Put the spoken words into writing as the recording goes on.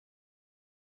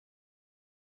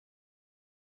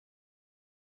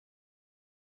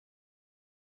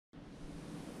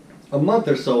A month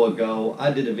or so ago,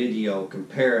 I did a video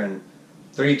comparing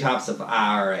three types of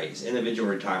IRAs, individual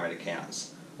retirement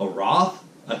accounts: a Roth,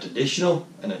 a traditional,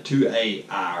 and a 2A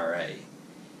IRA.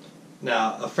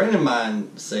 Now, a friend of mine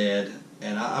said,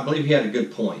 and I believe he had a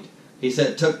good point, he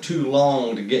said it took too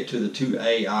long to get to the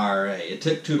 2A IRA. It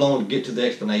took too long to get to the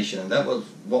explanation, and that was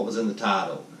what was in the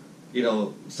title. You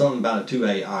know, something about a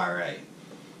 2A IRA.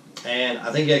 And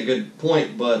I think he had a good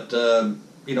point, but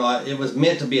you know, it was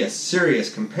meant to be a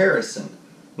serious comparison,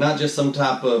 not just some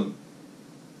type of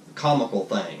comical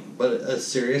thing, but a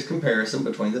serious comparison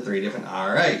between the three different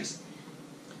IRAs.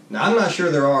 Now, I'm not sure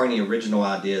there are any original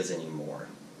ideas anymore,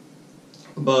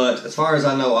 but as far as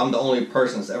I know, I'm the only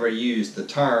person that's ever used the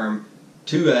term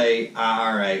 2A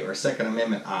IRA or Second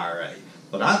Amendment IRA.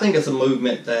 But I think it's a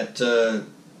movement that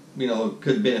you know,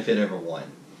 could benefit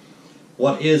everyone.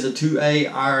 What is a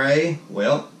 2A IRA?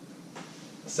 Well,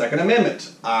 Second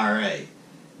Amendment IRA.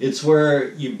 It's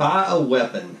where you buy a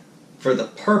weapon for the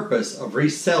purpose of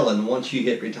reselling once you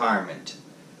hit retirement.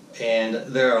 And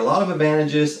there are a lot of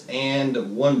advantages and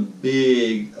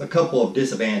a couple of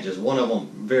disadvantages, one of them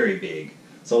very big.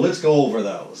 So let's go over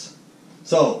those.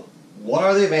 So, what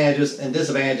are the advantages and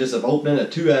disadvantages of opening a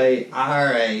 2A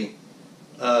IRA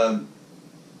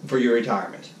for your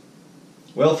retirement?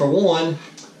 Well, for one,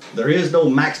 there is no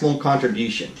maximum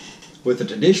contribution. With a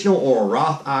traditional or a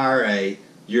Roth IRA,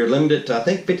 you're limited to, I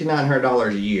think, $5,900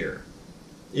 a year.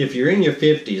 If you're in your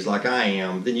 50s like I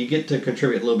am, then you get to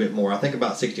contribute a little bit more. I think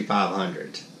about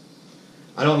 $6,500.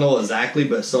 I don't know exactly,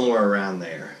 but somewhere around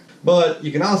there. But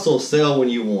you can also sell when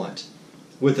you want.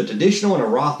 With a traditional and a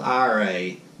Roth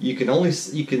IRA, you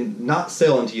can not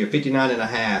sell until you're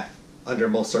 59.5 under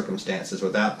most circumstances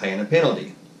without paying a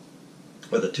penalty.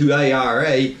 With a 2A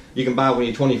IRA, you can buy when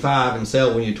you're 25 and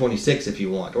sell when you're 26 if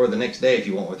you want, or the next day if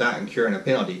you want, without incurring a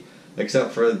penalty,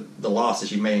 except for the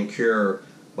losses you may incur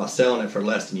by selling it for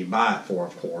less than you buy it for,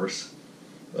 of course.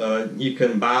 You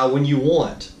can buy when you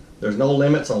want. There's no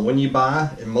limits on when you buy.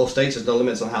 In most states, there's no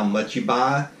limits on how much you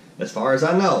buy, as far as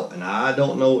I know. And I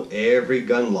don't know every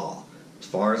gun law. As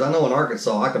far as I know, in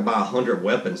Arkansas, I could buy 100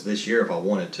 weapons this year if I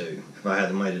wanted to, if I had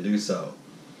the money to do so.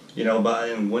 You know,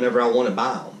 and whenever I want to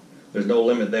buy them. There's no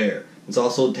limit there. It's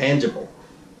also tangible.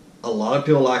 A lot of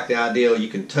people like the idea you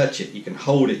can touch it, you can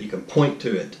hold it, you can point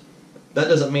to it. That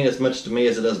doesn't mean as much to me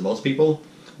as it does to most people,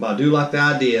 but I do like the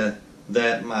idea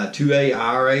that my 2A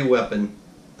IRA weapon,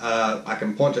 I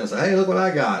can point to it and say, hey, look what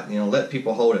I got. You know, let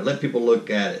people hold it, let people look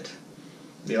at it.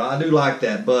 You know, I do like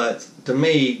that, but to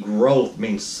me, growth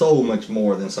means so much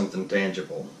more than something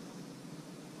tangible.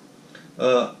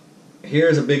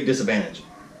 Here's a big disadvantage.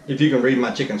 If you can read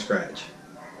my chicken scratch.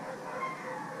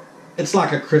 It's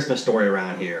like a Christmas story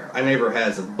around here. Our neighbor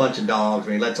has a bunch of dogs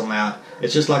and he lets them out.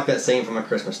 It's just like that scene from A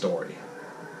Christmas Story.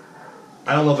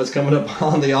 I don't know if it's coming up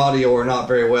on the audio or not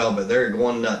very well, but they're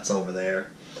going nuts over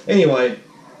there. Anyway,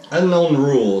 unknown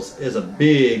rules is a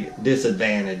big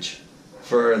disadvantage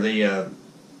for the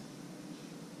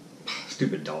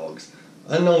stupid dogs.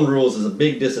 Unknown rules is a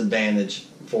big disadvantage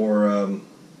for,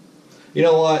 you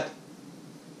know what?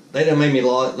 They done made me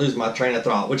lose my train of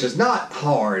thought, which is not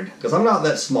hard, because I'm not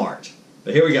that smart.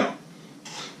 But here we go.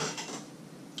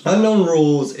 Unknown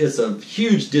rules is a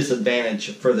huge disadvantage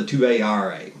for the 2A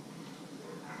IRA.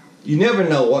 You never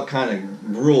know what kind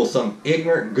of rules, some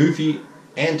ignorant, goofy,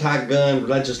 anti-gun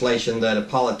legislation that a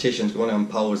politician is going to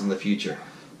impose in the future.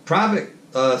 Private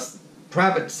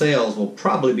sales will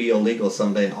probably be illegal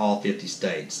someday in all 50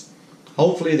 states.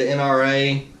 Hopefully the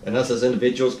NRA and us as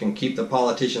individuals can keep the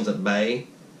politicians at bay.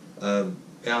 I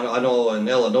know in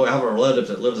Illinois, I have a relative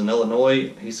that lives in Illinois.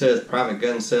 He says private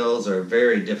gun sales are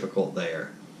very difficult there.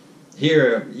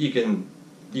 Here, you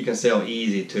can sell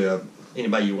easy to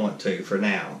anybody you want to for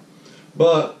now.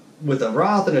 But with a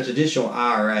Roth and a traditional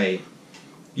IRA,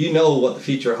 you know what the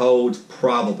future holds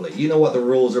probably. You know what the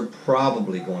rules are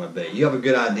probably going to be. You have a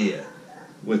good idea.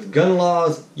 With gun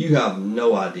laws, you have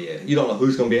no idea. You don't know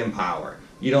who's going to be in power.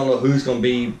 You don't know who's going to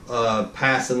be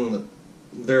passing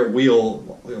their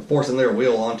will, forcing their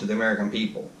will onto the American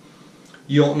people.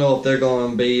 You don't know if they're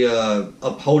going to be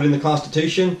upholding the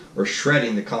Constitution or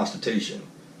shredding the Constitution.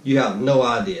 You have no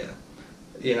idea.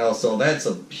 You know, so that's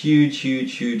a huge,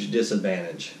 huge, huge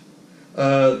disadvantage.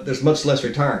 There's much less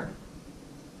return.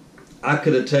 I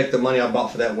could have taken the money I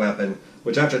bought for that weapon,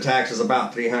 which after tax is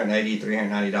about $380,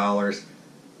 $390,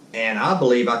 and I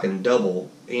believe I can double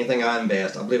anything I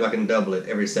invest. I believe I can double it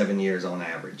every 7 years on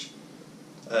average.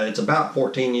 It's about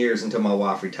 14 years until my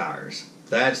wife retires.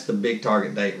 That's the big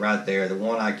target date right there, the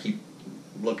one I keep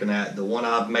looking at, the one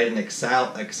I've made an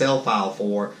Excel file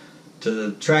for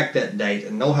to track that date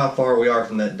and know how far we are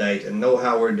from that date and know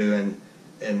how we're doing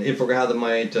and if we're going to have the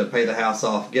money to pay the house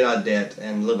off, get out of debt,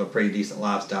 and live a pretty decent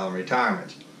lifestyle in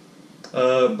retirement.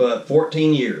 But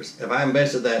 14 years. If I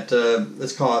invested that,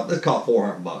 let's call it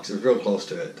 $400. It was real close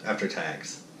to it after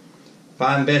tax. If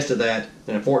I invested that,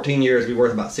 then in 14 years, it'd be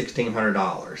worth about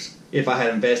 $1,600. If I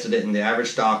had invested it in the average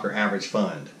stock or average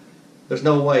fund, there's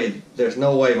no way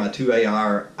my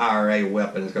 2A IRA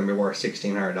weapon is going to be worth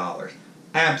 $1,600.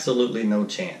 Absolutely no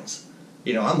chance.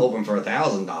 You know, I'm hoping for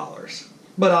 $1,000.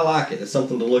 But I like it. It's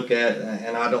something to look at,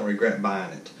 and I don't regret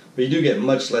buying it. But you do get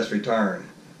much less return.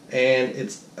 And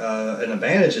it's an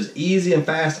advantage is easy and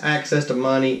fast access to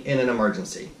money in an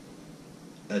emergency.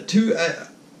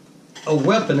 A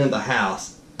weapon in the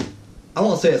house, I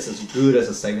won't say it's as good as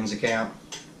a savings account,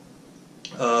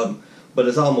 but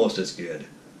it's almost as good.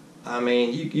 I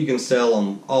mean, you can sell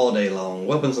them all day long.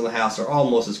 Weapons in the house are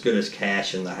almost as good as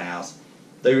cash in the house.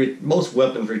 Most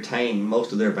weapons retain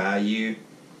most of their value,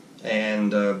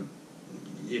 and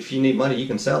if you need money, you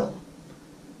can sell them.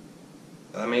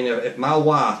 I mean, if my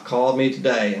wife called me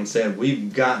today and said,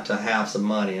 we've got to have some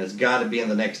money, and it's got to be in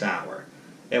the next hour,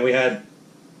 and we had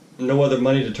no other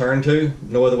money to turn to,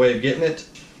 no other way of getting it,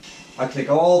 I'd take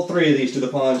all three of these to the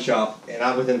pawn shop,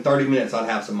 and within 30 minutes I'd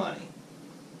have some money.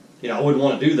 You know, I wouldn't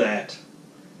want to do that.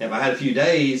 And if I had a few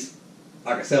days,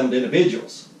 I could sell them to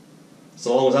individuals,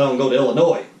 so long as I don't go to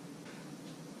Illinois.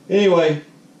 Anyway,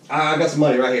 I got some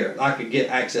money right here I could get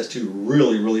access to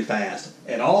really, really fast.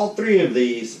 And all three of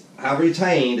these have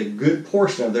retained a good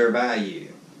portion of their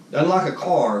value. Unlike a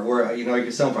car where, you know, you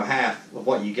can sell them for half of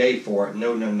what you gave for it.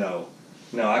 No.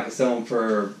 No, I could sell them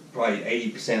for probably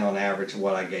 80% on average of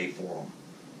what I gave for them.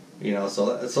 You know,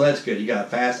 so that's good. You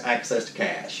got fast access to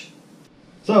cash.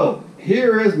 So,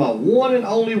 here is my one and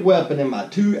only weapon in my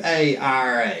 2A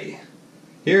IRA.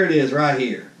 Here it is right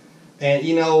here. And,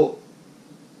 you know,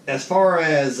 as far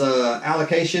as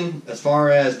allocation, as far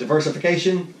as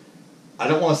diversification, I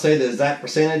don't want to say the exact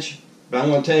percentage, but I'm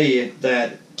going to tell you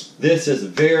that this is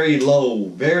very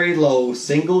low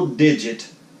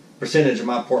single-digit percentage of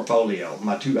my portfolio,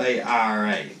 my 2A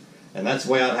IRA. And that's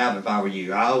the way I'd have it if I were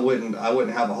you. I wouldn't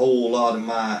have a whole lot of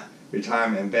my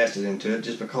retirement invested into it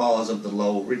just because of the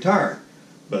low return.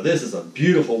 But this is a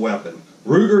beautiful weapon.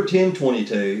 Ruger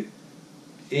 1022,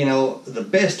 you know, the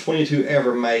best 22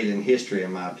 ever made in history,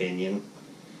 in my opinion.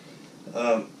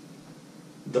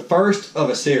 The first of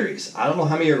a series. I don't know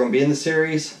how many are going to be in the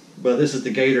series, but this is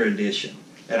the Gator edition.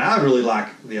 And I really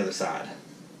like the other side.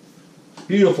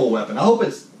 Beautiful weapon. I hope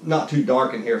it's not too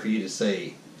dark in here for you to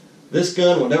see. This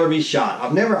gun will never be shot.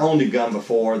 I've never owned a gun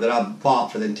before that I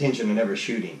bought for the intention of never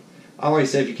shooting. I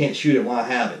always say if you can't shoot it, why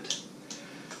have it?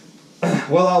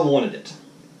 Well, I wanted it.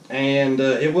 And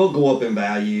it will go up in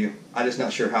value. I'm just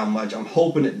not sure how much. I'm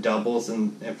hoping it doubles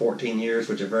in 14 years,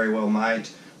 which it very well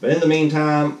might. But in the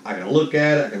meantime, I can look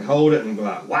at it, I can hold it, and go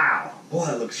like, wow, boy,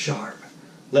 that looks sharp.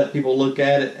 Let people look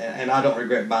at it, and I don't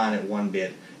regret buying it one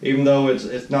bit. Even though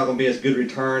it's not going to be as good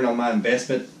return on my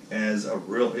investment as it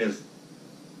would have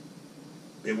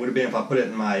been if I put it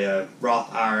in my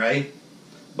Roth IRA.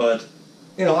 But,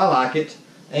 you know, I like it.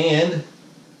 And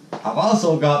I've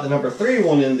also got the number 3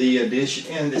 one in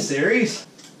the series,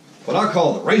 what I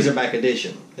call the Razorback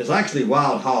edition. It's actually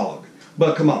Wild Hog,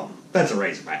 but come on, that's a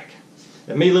Razorback.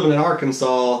 And me living in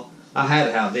Arkansas, I had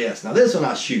to have this. Now this one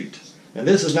I shoot, and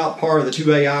this is not part of the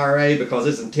 2A IRA because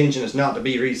its intention is not to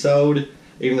be resold,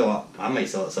 even though I may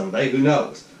sell it someday, who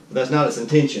knows. But that's not its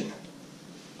intention.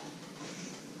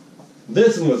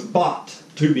 This one was bought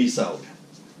to be sold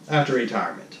after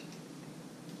retirement.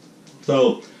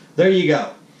 So there you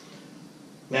go.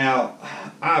 Now,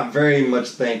 I very much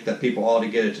think that people ought to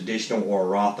get a traditional or a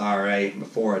Roth IRA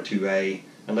before a 2A,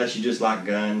 unless you just like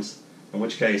guns, in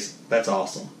which case, that's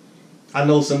awesome. I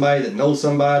know somebody that knows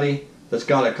somebody that's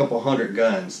got a couple hundred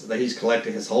guns that he's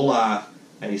collected his whole life,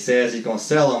 and he says he's going to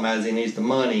sell them as he needs the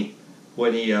money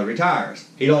when he retires.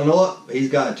 He don't know it, but he's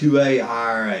got a 2A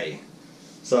IRA.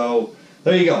 So,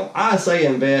 there you go. I say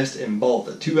invest in both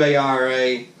a 2A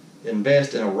IRA,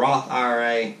 invest in a Roth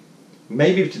IRA,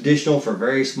 maybe traditional for a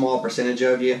very small percentage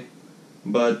of you,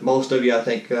 but most of you, I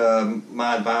think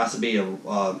my advice would be a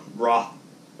Roth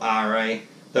IRA.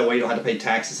 That way you don't have to pay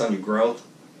taxes on your growth.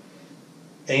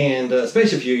 And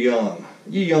especially if you're young.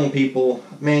 You young people,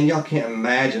 man, y'all can't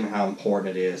imagine how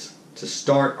important it is to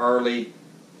start early,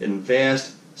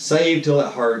 invest, save till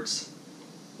it hurts.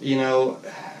 You know,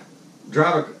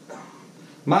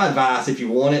 my advice, if you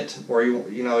want it, or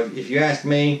you know, if you ask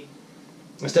me,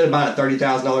 instead of buying a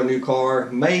 $30,000 new car,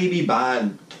 maybe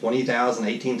buying $20,000,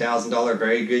 $18,000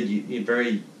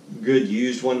 very good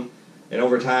used one, and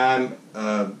over time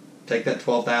take that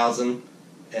 $12,000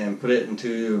 and put it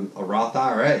into a Roth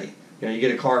IRA. You know, you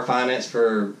get a car financed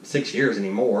for 6 years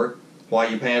anymore. While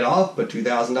you pay it off, put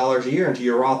 $2,000 a year into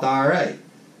your Roth IRA.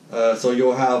 So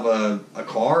you'll have a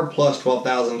car plus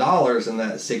 $12,000 in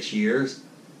that 6 years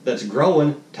that's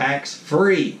growing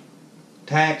tax-free.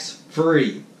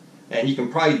 Tax-free. And you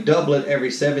can probably double it every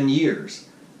 7 years.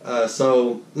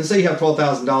 So let's say you have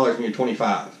 $12,000 when you're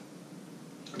 25.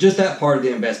 Just that part of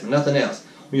the investment, nothing else.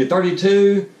 When you're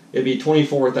 32, it'd be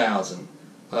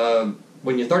 $24,000.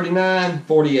 When you're 39,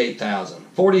 $48,000.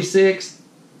 46,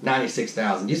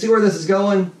 $96,000. Do you see where this is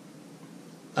going?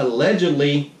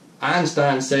 Allegedly,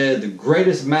 Einstein said the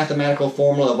greatest mathematical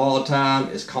formula of all time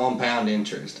is compound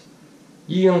interest.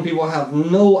 You young people have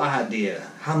no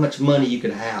idea how much money you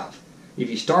could have. If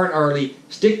you start early,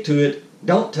 stick to it,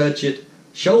 don't touch it,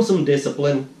 show some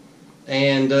discipline,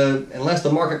 and unless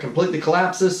the market completely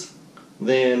collapses,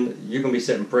 then you're going to be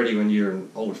sitting pretty when you're an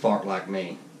old fart like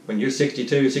me. When you're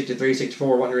 62, 63,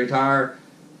 64, wanting to retire,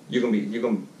 people are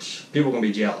going to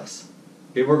be jealous.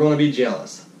 People are going to be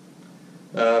jealous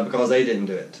because they didn't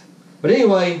do it. But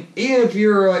anyway, even if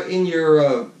you're in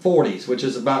your 40s, which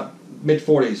is about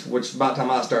mid-40s, which is about the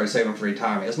time I started saving for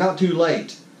retirement, it's not too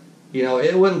late. You know,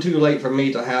 it wasn't too late for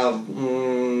me to have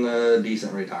a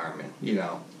decent retirement. You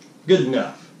know, good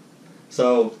enough.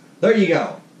 So there you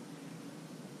go.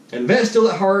 Invest till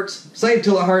it hurts, save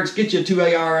till it hurts, get you a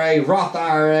 2A IRA, Roth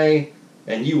IRA,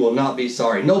 and you will not be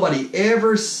sorry. Nobody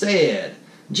ever said,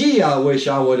 gee, I wish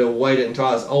I would have waited until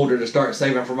I was older to start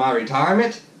saving for my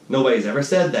retirement. Nobody's ever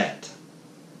said that.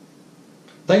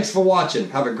 Thanks for watching.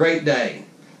 Have a great day.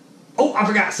 Oh, I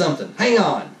forgot something. Hang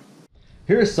on.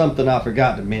 Here's something I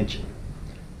forgot to mention.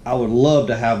 I would love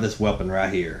to have this weapon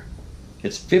right here.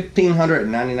 It's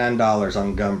 $1,599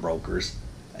 on Gun Brokers,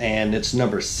 and it's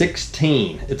number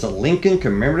 16. It's a Lincoln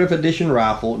Commemorative Edition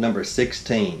rifle, number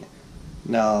 16.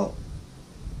 Now,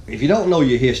 if you don't know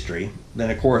your history, then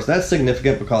of course that's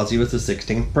significant because he was the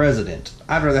 16th president.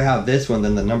 I'd rather have this one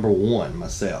than the number 1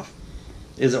 myself.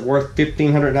 Is it worth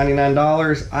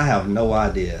 $1,599? I have no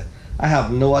idea. I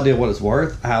have no idea what it's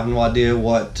worth. I have no idea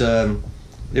what it'd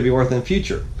be worth in the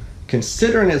future.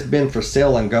 Considering it's been for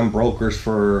sale on Gun Brokers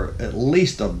for at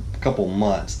least a couple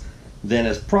months, then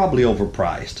it's probably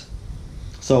overpriced.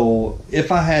 So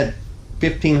if I had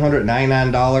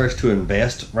 $1,599 to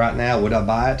invest right now, would I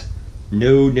buy it?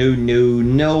 No, no, no,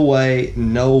 no way,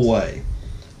 no way.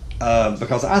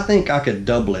 Because I think I could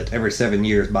double it every 7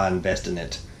 years by investing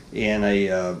it in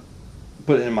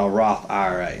put it in my Roth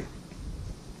IRA.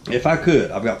 If I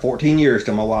could. I've got 14 years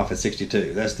till my wife is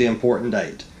 62. That's the important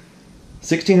date.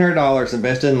 $1,600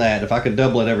 invested in that. If I could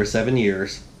double it every 7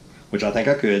 years, which I think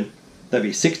I could, that'd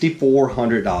be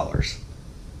 $6,400.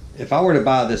 If I were to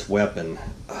buy this weapon,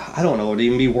 I don't know, it'd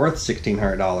even be worth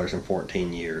 $1,600 in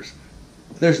 14 years.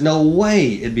 There's no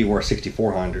way it'd be worth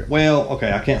 $6,400. Well,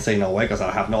 okay, I can't say no way because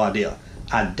I have no idea.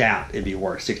 I doubt it'd be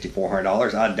worth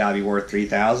 $6,400. I doubt it'd be worth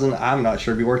 $3,000. I'm not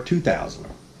sure it'd be worth $2,000.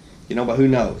 You know, but who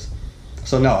knows?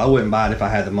 So no, I wouldn't buy it if I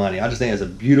had the money. I just think it's a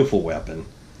beautiful weapon,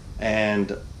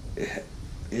 and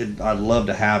I'd love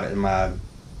to have it in my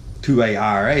 2A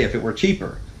IRA if it were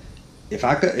cheaper. If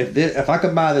I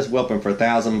could buy this weapon for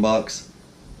 $1,000,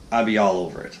 I'd be all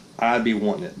over it. I'd be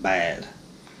wanting it bad.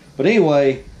 But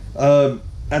anyway, I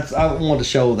wanted to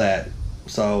show that.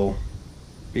 So,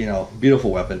 you know, beautiful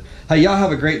weapon. Hey, y'all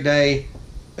have a great day.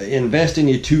 Invest in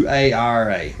your 2A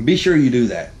IRA. Be sure you do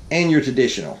that, and your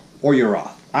traditional or your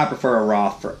Roth. I prefer a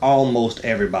Roth for almost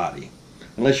everybody.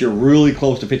 Unless you're really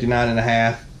close to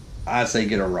 59.5, I'd say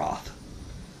get a Roth.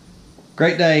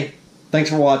 Great day. Thanks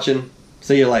for watching.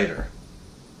 See you later.